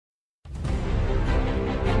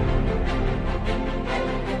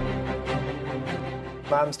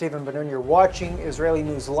I'm Stephen Ben-Nun. You're watching Israeli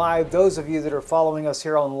News Live. Those of you that are following us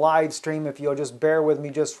here on live stream, if you'll just bear with me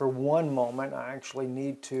just for one moment, I actually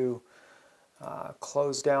need to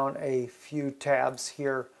close down a few tabs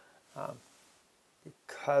here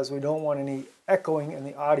because we don't want any echoing in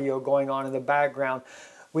the audio going on in the background.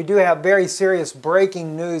 We do have very serious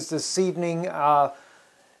breaking news this evening.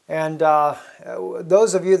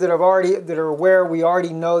 Those of you that are aware, we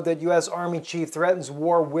already know that U.S. Army Chief threatens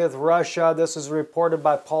war with Russia. This is reported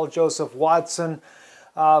by Paul Joseph Watson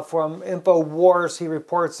from InfoWars. He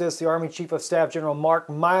reports this. The Army Chief of Staff General Mark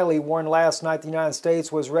Miley warned last night the United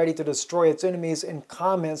States was ready to destroy its enemies in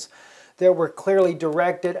comments that were clearly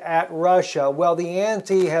directed at Russia. Well, the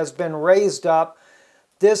ante has been raised up.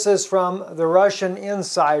 This is from the Russian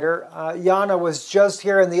insider. Yana was just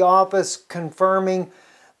here in the office confirming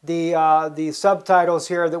the subtitles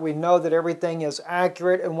here, that we know that everything is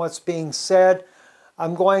accurate in what's being said.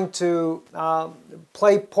 I'm going to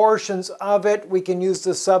play portions of it. We can use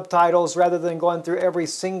the subtitles rather than going through every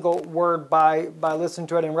single word by listening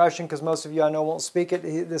to it in Russian, because most of you I know won't speak it.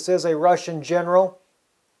 This is a Russian general.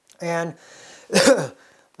 And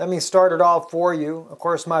let me start it off for you. Of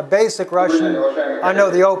course, my basic Russian, I know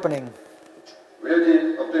the opening.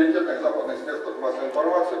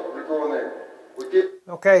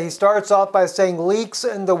 Okay, he starts off by saying leaks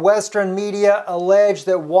in the Western media allege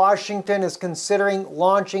that Washington is considering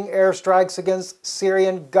launching airstrikes against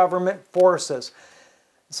Syrian government forces.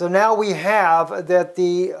 So now we have that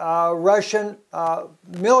the Russian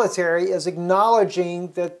military is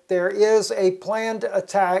acknowledging that there is a planned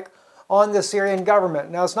attack on the Syrian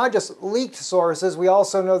government. Now, it's not just leaked sources. We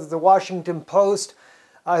also know that the Washington Post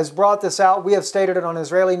has brought this out. We have stated it on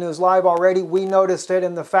Israeli News Live already. We noticed it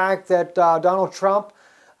in the fact that Donald Trump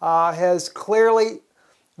has clearly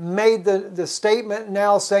made the statement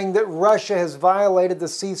now saying that Russia has violated the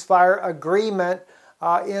ceasefire agreement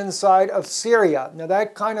inside of Syria. Now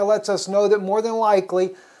that kind of lets us know that more than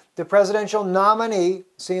likely the presidential nominee,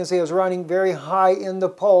 seeing as he is running very high in the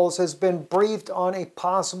polls, has been briefed on a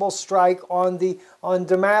possible strike on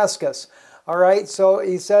Damascus. All right, so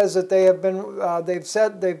he says that they have been,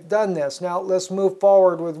 they've done this. Now let's move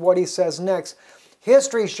forward with what he says next.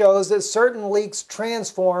 History shows that certain leaks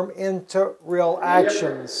transform into real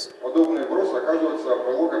actions.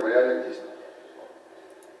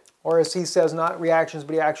 Or as he says, not reactions,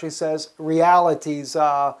 but he actually says realities.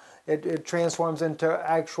 It transforms into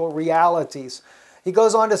actual realities. He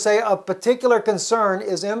goes on to say, a particular concern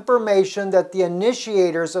is information that the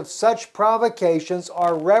initiators of such provocations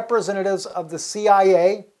are representatives of the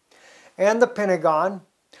CIA and the Pentagon,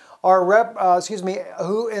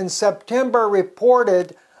 who in September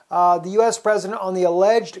reported the U.S. president on the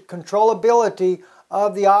alleged controllability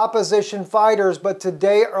of the opposition fighters, but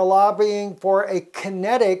today are lobbying for a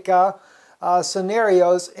kinetic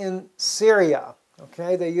scenarios in Syria.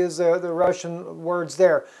 Okay, they use the Russian words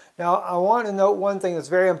there. Now, I want to note one thing that's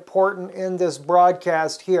very important in this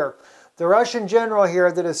broadcast here. The Russian general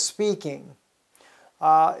here that is speaking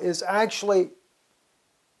is actually,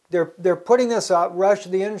 they're putting this up.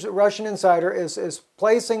 The Russian insider is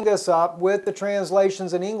placing this up with the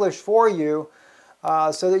translations in English for you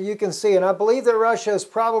so that you can see. And I believe that Russia is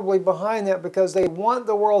probably behind that because they want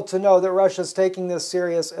the world to know that Russia is taking this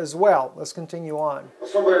serious as well. Let's continue on.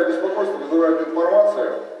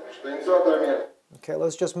 Okay,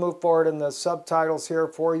 let's just move forward in the subtitles here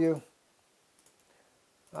for you.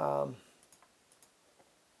 All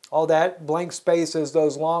that blank space is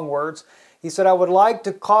those long words. He said, I would like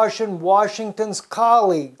to caution Washington's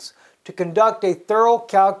colleagues to conduct a thorough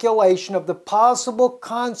calculation of the possible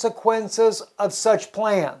consequences of such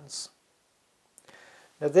plans.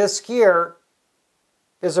 Now this here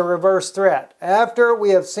is a reverse threat. After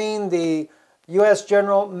we have seen the U.S.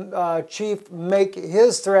 General Chief make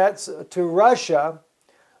his threats to Russia,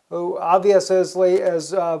 who obviously,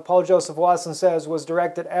 as Paul Joseph Watson says, was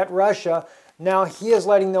directed at Russia, now he is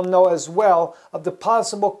letting them know as well of the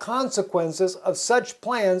possible consequences of such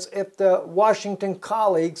plans if the Washington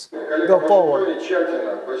colleagues go forward.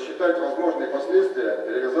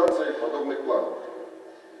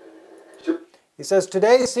 He says,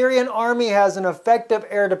 today Syrian army has an effective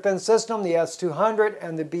air defense system, the S-200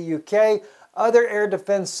 and the BUK. Other air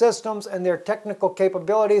defense systems and their technical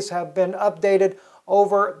capabilities have been updated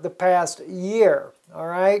over the past year. All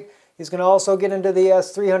right. He's going to also get into the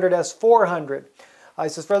S-300, S-400. He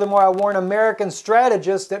says, furthermore, I warn American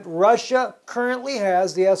strategists that Russia currently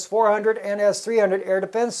has the S-400 and S-300 air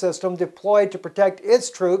defense system deployed to protect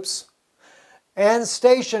its troops and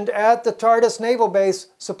stationed at the Tartus Naval Base,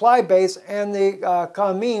 Supply Base, and the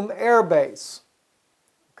Khamim Air Base.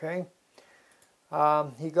 Okay.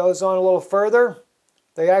 He goes on a little further.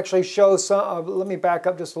 They actually show some, let me back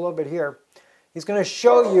up just a little bit here. He's going to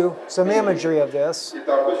show you some imagery of this.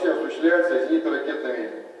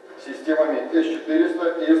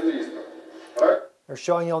 They're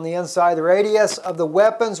showing you on the inside the radius of the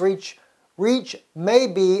weapons reach may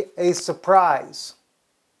be a surprise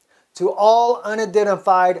to all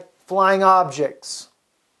unidentified flying objects.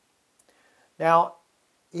 Now,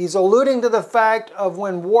 he's alluding to the fact of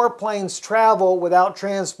when warplanes travel without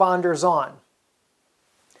transponders on.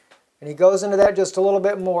 And he goes into that just a little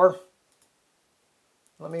bit more.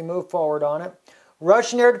 Let me move forward on it.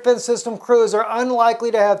 Russian air defense system crews are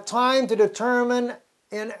unlikely to have time to determine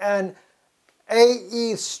in an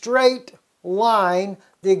AE straight line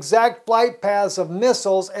the exact flight paths of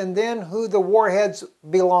missiles and then who the warheads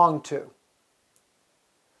belong to.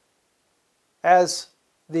 As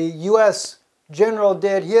the U.S. general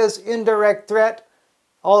did his indirect threat,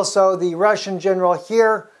 also the Russian general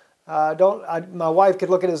here, my wife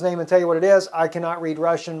could look at his name and tell you what it is. I cannot read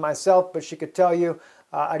Russian myself, but she could tell you.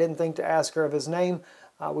 I didn't think to ask her of his name.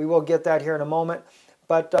 We will get that here in a moment.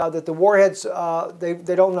 But that the warheads,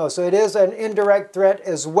 they don't know. So it is an indirect threat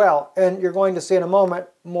as well. And you're going to see in a moment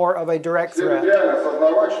more of a direct threat.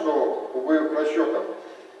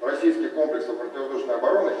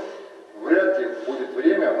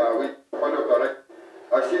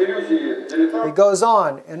 He goes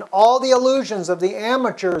on, and all the illusions of the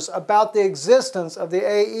amateurs about the existence of the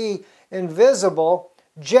AE invisible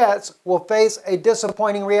jets will face a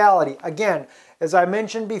disappointing reality. Again, as I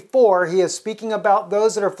mentioned before, he is speaking about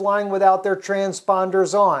those that are flying without their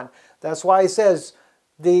transponders on. That's why he says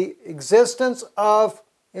the existence of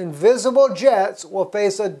invisible jets will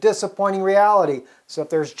face a disappointing reality. So if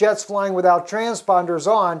there's jets flying without transponders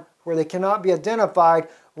on, where they cannot be identified,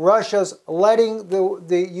 Russia's letting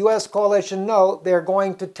the U.S. coalition know they're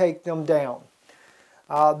going to take them down.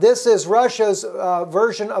 This is Russia's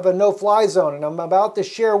version of a no-fly zone, and I'm about to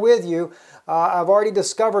share with you, I've already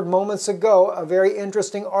discovered moments ago a very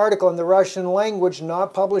interesting article in the Russian language,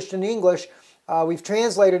 not published in English. We've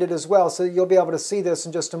translated it as well, so you'll be able to see this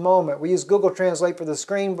in just a moment. We use Google Translate for the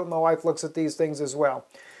screen, but my wife looks at these things as well.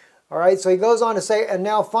 All right, so he goes on to say, and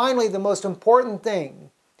now finally the most important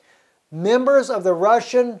thing. Members of the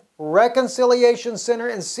Russian Reconciliation Center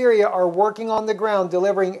in Syria are working on the ground,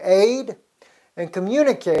 delivering aid and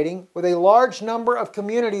communicating with a large number of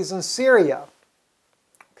communities in Syria.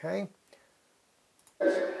 Okay.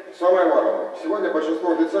 Самое важное. Сегодня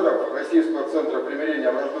большинство офицеров Российского центра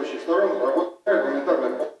примирения враждующих сторон работают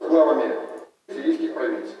гуманитарными главами сирийских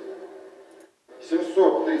провинций.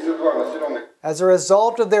 732 населенных. As a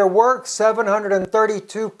result of their work,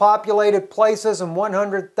 732 populated places and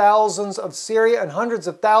hundreds of thousands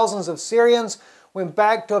of Syrians went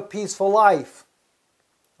back to a peaceful life.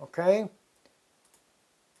 Okay?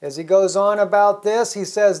 As he goes on about this, he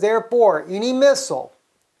says, therefore, any missile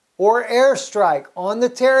or airstrike on the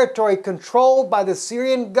territory controlled by the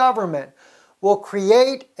Syrian government will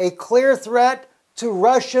create a clear threat to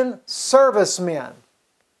Russian servicemen.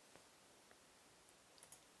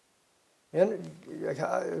 And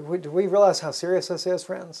do we realize how serious this is,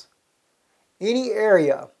 friends? Any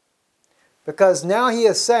area, because now he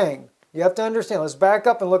is saying, you have to understand, let's back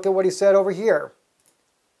up and look at what he said over here.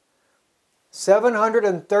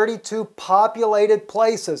 732 populated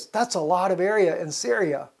places. That's a lot of area in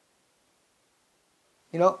Syria.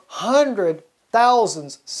 You know,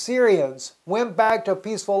 100,000 Syrians went back to a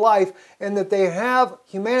peaceful life, and that they have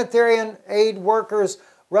humanitarian aid workers,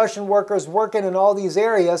 Russian workers working in all these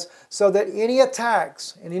areas, so that any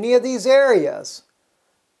attacks in any of these areas,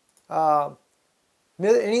 there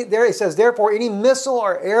he says, therefore, any missile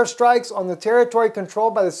or airstrikes on the territory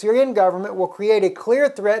controlled by the Syrian government will create a clear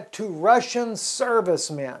threat to Russian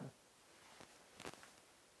servicemen.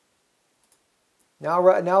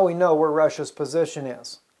 Now we know where Russia's position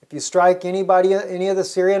is. If you strike any of the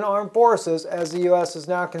Syrian armed forces, as the U.S. is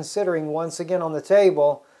now considering once again on the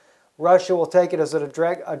table, Russia will take it as a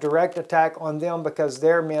direct attack on them because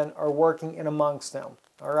their men are working in amongst them.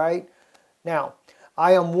 All right? Now,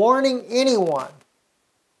 I am warning anyone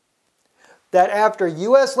that after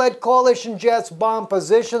U.S.-led coalition jets bombed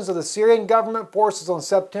positions of the Syrian government forces on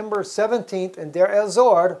September 17th in Deir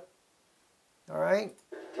el-Zor, all right?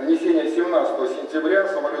 Нанесение 17 сентября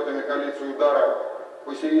самолетами коалиции удара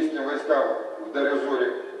по сирийским войскам в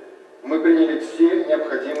Дейр-эз-Зоре, мы приняли все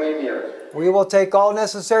необходимые меры. We will take all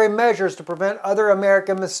necessary measures to prevent other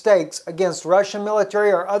American mistakes against Russian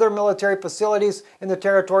military or other military facilities in the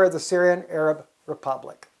territory of the Syrian Arab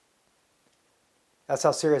Republic. That's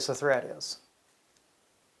how serious the threat is.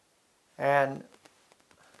 And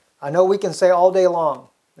I know we can say all day long,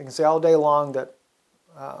 that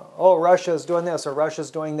oh, Russia is doing this or Russia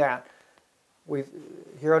is doing that. We've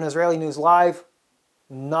here on Israeli News Live,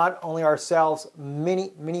 not only ourselves,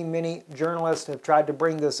 many journalists have tried to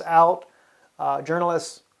bring this out.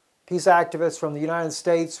 Journalists, peace activists from the United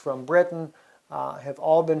States, from Britain, have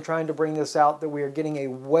all been trying to bring this out, that we are getting a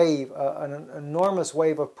wave, an enormous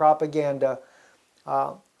wave of propaganda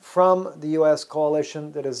from the U.S.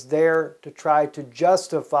 coalition that is there to try to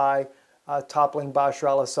justify toppling Bashar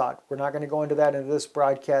al-Assad. We're not going to go into that in this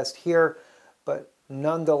broadcast here, but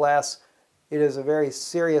nonetheless, it is a very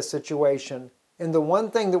serious situation. And the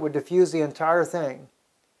one thing that would diffuse the entire thing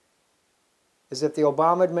is if the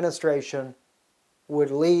Obama administration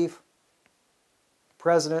would leave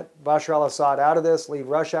President Bashar al-Assad out of this, leave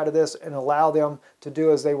Russia out of this, and allow them to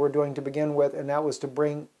do as they were doing to begin with, and that was to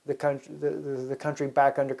bring the country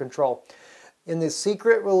back under control. In the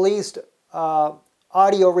secret released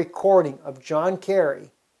audio recording of John Kerry,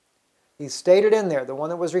 he stated in there, the one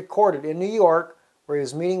that was recorded in New York, where he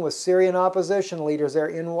was meeting with Syrian opposition leaders there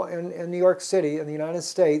in New York City in the United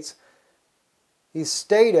States, he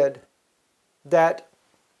stated that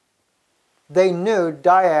they knew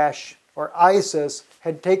Daesh or ISIS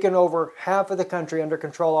had taken over half of the country under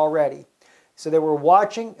control already. So they were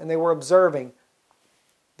watching and they were observing.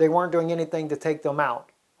 They weren't doing anything to take them out.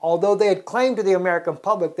 Although they had claimed to the American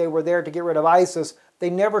public they were there to get rid of ISIS, they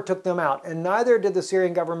never took them out, and neither did the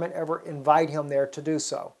Syrian government ever invite him there to do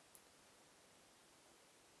so.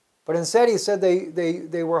 But instead, he said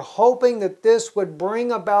they were hoping that this would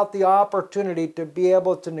bring about the opportunity to be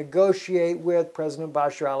able to negotiate with President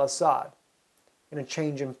Bashar al-Assad in a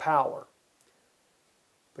change in power.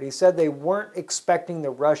 But he said they weren't expecting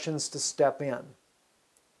the Russians to step in.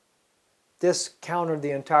 This countered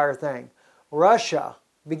the entire thing. Russia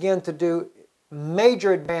began to do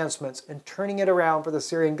major advancements in turning it around for the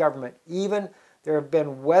Syrian government. Even there have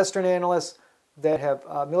been Western analysts that have,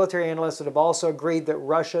 military analysts that have also agreed that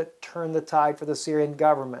Russia turned the tide for the Syrian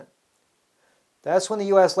government. That's when the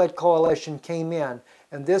U.S.-led coalition came in,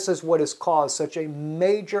 and this is what has caused such a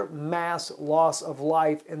major mass loss of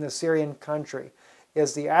life in the Syrian country,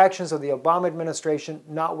 is the actions of the Obama administration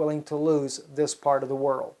not willing to lose this part of the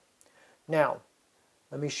world. Now,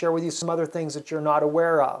 let me share with you some other things that you're not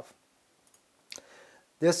aware of.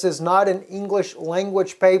 This is not an English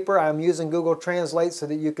language paper. I'm using Google Translate so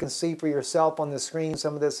that you can see for yourself on the screen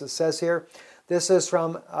some of this it says here. This is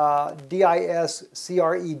from discred.ru,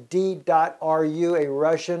 a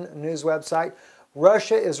Russian news website.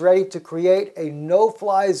 Russia is ready to create a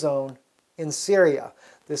no-fly zone in Syria.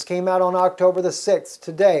 This came out on October the 6th,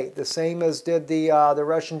 today, the same as did the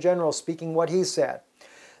Russian general speaking what he said.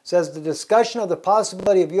 It says the discussion of the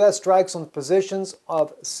possibility of U.S. strikes on positions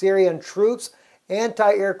of Syrian troops,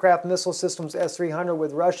 anti-aircraft missile systems S-300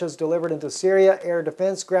 with Russia's delivered into Syria, air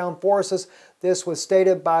defense ground forces. This was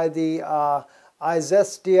stated by the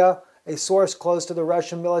Izvestia, a source close to the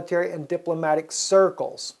Russian military and diplomatic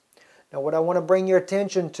circles. Now what I want to bring your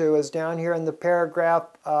attention to is down here in the paragraph,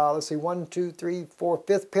 let's see, 1, 2, 3, 4,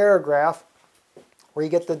 5th paragraph, where you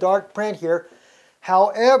get the dark print here.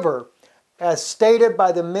 However, as stated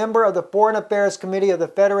by the member of the Foreign Affairs Committee of the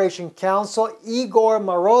Federation Council, Igor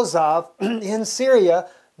Morozov, in Syria,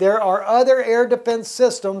 there are other air defense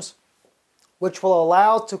systems which will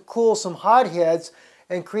allow to cool some hotheads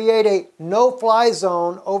and create a no-fly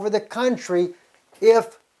zone over the country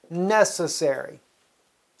if necessary.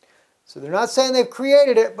 So they're not saying they've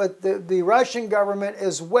created it, but the Russian government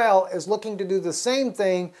as well is looking to do the same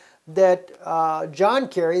thing that John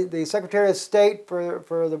Kerry, the Secretary of State for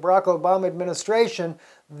the Barack Obama administration,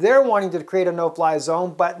 they're wanting to create a no-fly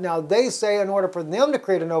zone, but now they say in order for them to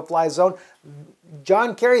create a no-fly zone,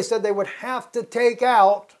 John Kerry said they would have to take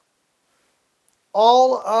out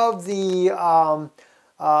all of the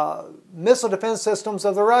missile defense systems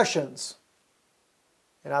of the Russians.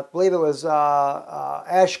 And I believe it was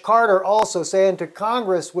Ash Carter also saying to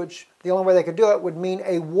Congress, which the only way they could do it would mean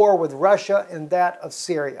a war with Russia and that of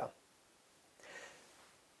Syria.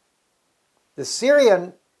 The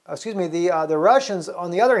Russians,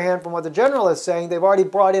 on the other hand, from what the general is saying, they've already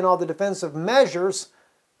brought in all the defensive measures.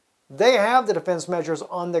 They have the defense measures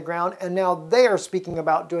on the ground, and now they are speaking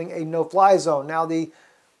about doing a no-fly zone. Now, in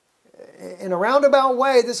a roundabout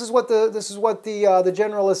way, this is what the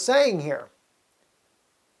general is saying here.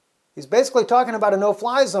 He's basically talking about a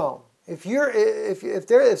no-fly zone.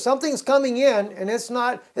 If something's coming in and it's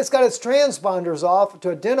got its transponders off to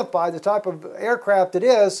identify the type of aircraft it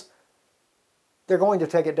is, they're going to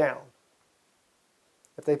take it down.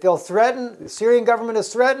 If they feel threatened, the Syrian government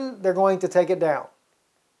is threatened, they're going to take it down.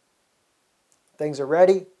 Things are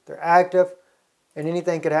ready, they're active, and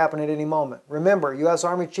anything could happen at any moment. Remember, U.S.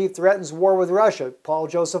 Army Chief threatens war with Russia. Paul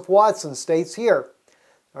Joseph Watson states here.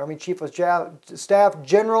 Army Chief of Staff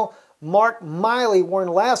General Mark Miley warned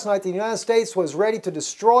last night the United States was ready to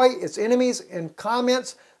destroy its enemies in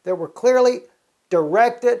comments that were clearly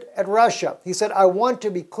directed at Russia. He said, "I want to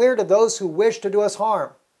be clear to those who wish to do us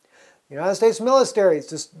harm. The United States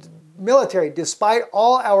military, despite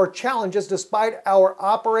all our challenges, despite our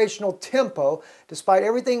operational tempo, despite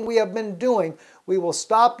everything we have been doing, we will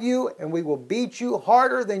stop you and we will beat you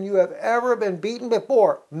harder than you have ever been beaten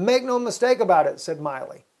before. Make no mistake about it," said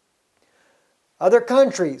Miley. Other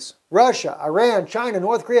countries, Russia, Iran, China,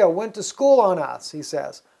 North Korea, went to school on us, he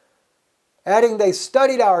says, adding they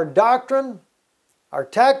studied our doctrine, our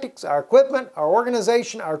tactics, our equipment, our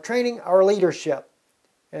organization, our training, our leadership.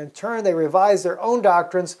 In turn, they revised their own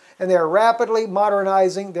doctrines, and they are rapidly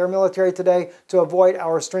modernizing their military today to avoid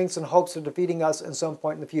our strengths and hopes of defeating us at some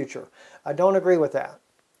point in the future. I don't agree with that.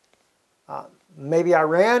 Maybe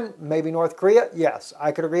Iran, maybe North Korea, yes,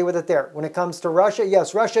 I could agree with it there. When it comes to Russia,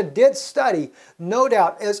 yes, Russia did study, no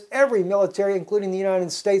doubt, as every military, including the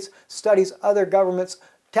United States, studies other governments'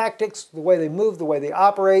 tactics, the way they move, the way they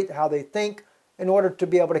operate, how they think, in order to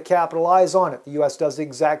be able to capitalize on it. The U.S. does the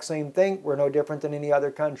exact same thing. We're no different than any other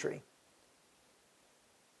country.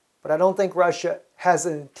 But I don't think Russia has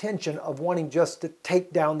an intention of wanting just to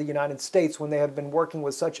take down the United States when they have been working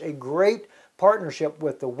with such a great partnership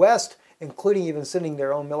with the West, including even sending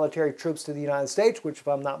their own military troops to the United States, which, if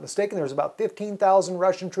I'm not mistaken, there's about 15,000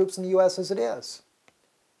 Russian troops in the U.S. as it is.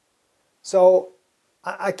 So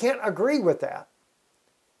I can't agree with that.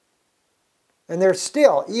 And there's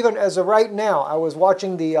still, even as of right now, I was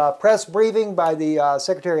watching the press briefing by the not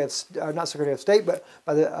Secretary of State, but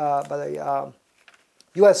by the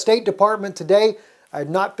U.S. State Department today. I had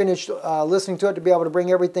not finished listening to it to be able to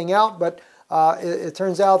bring everything out, but it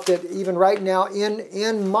turns out that even right now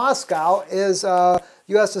in Moscow is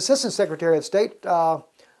U.S. Assistant Secretary of State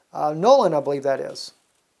Nolan, I believe that is.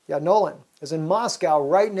 Yeah, Nolan is in Moscow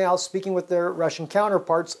right now speaking with their Russian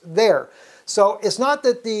counterparts there. So it's not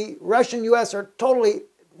that the Russia and U.S. are totally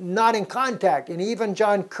not in contact. And even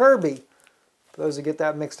John Kirby, for those who get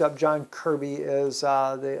that mixed up, John Kirby is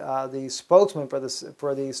the spokesman for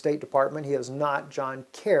the State Department. He is not John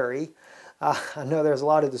Kerry. I know there's a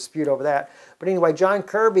lot of dispute over that. But anyway, John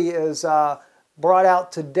Kirby is brought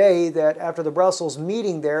out today that after the Brussels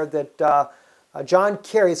meeting there that John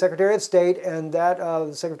Kerry, Secretary of State, and that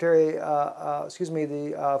the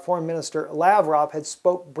Foreign Minister Lavrov had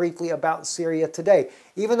spoke briefly about Syria today.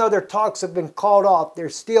 Even though their talks have been called off, they're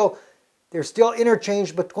still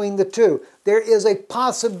interchanged between the two. There is a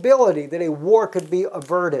possibility that a war could be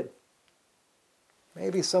averted.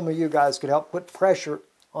 Maybe some of you guys could help put pressure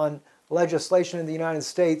on legislation in the United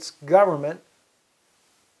States government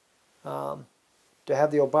to have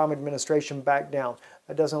the Obama administration back down.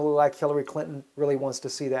 It doesn't look like Hillary Clinton really wants to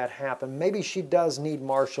see that happen. Maybe she does need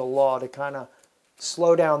martial law to kind of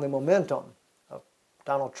slow down the momentum of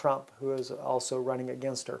Donald Trump, who is also running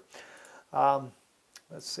against her.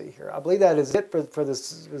 Let's see here. I believe that is it for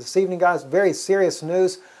this evening, guys. Very serious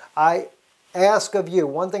news. I ask of you,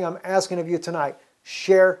 one thing I'm asking of you tonight,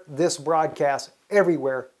 share this broadcast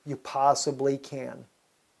everywhere you possibly can.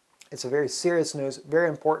 It's a very serious news, very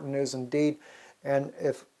important news indeed. And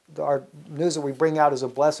if our news that we bring out is a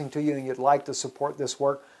blessing to you and you'd like to support this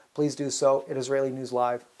work, please do so at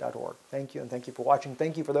IsraeliNewsLive.org. Thank you, and thank you for watching.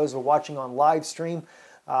 Thank you for those who are watching on live stream.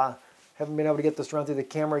 Haven't been able to get this run through the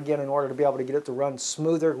camera again in order to be able to get it to run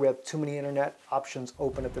smoother. We have too many internet options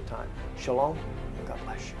open at the time. Shalom, and God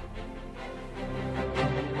bless you.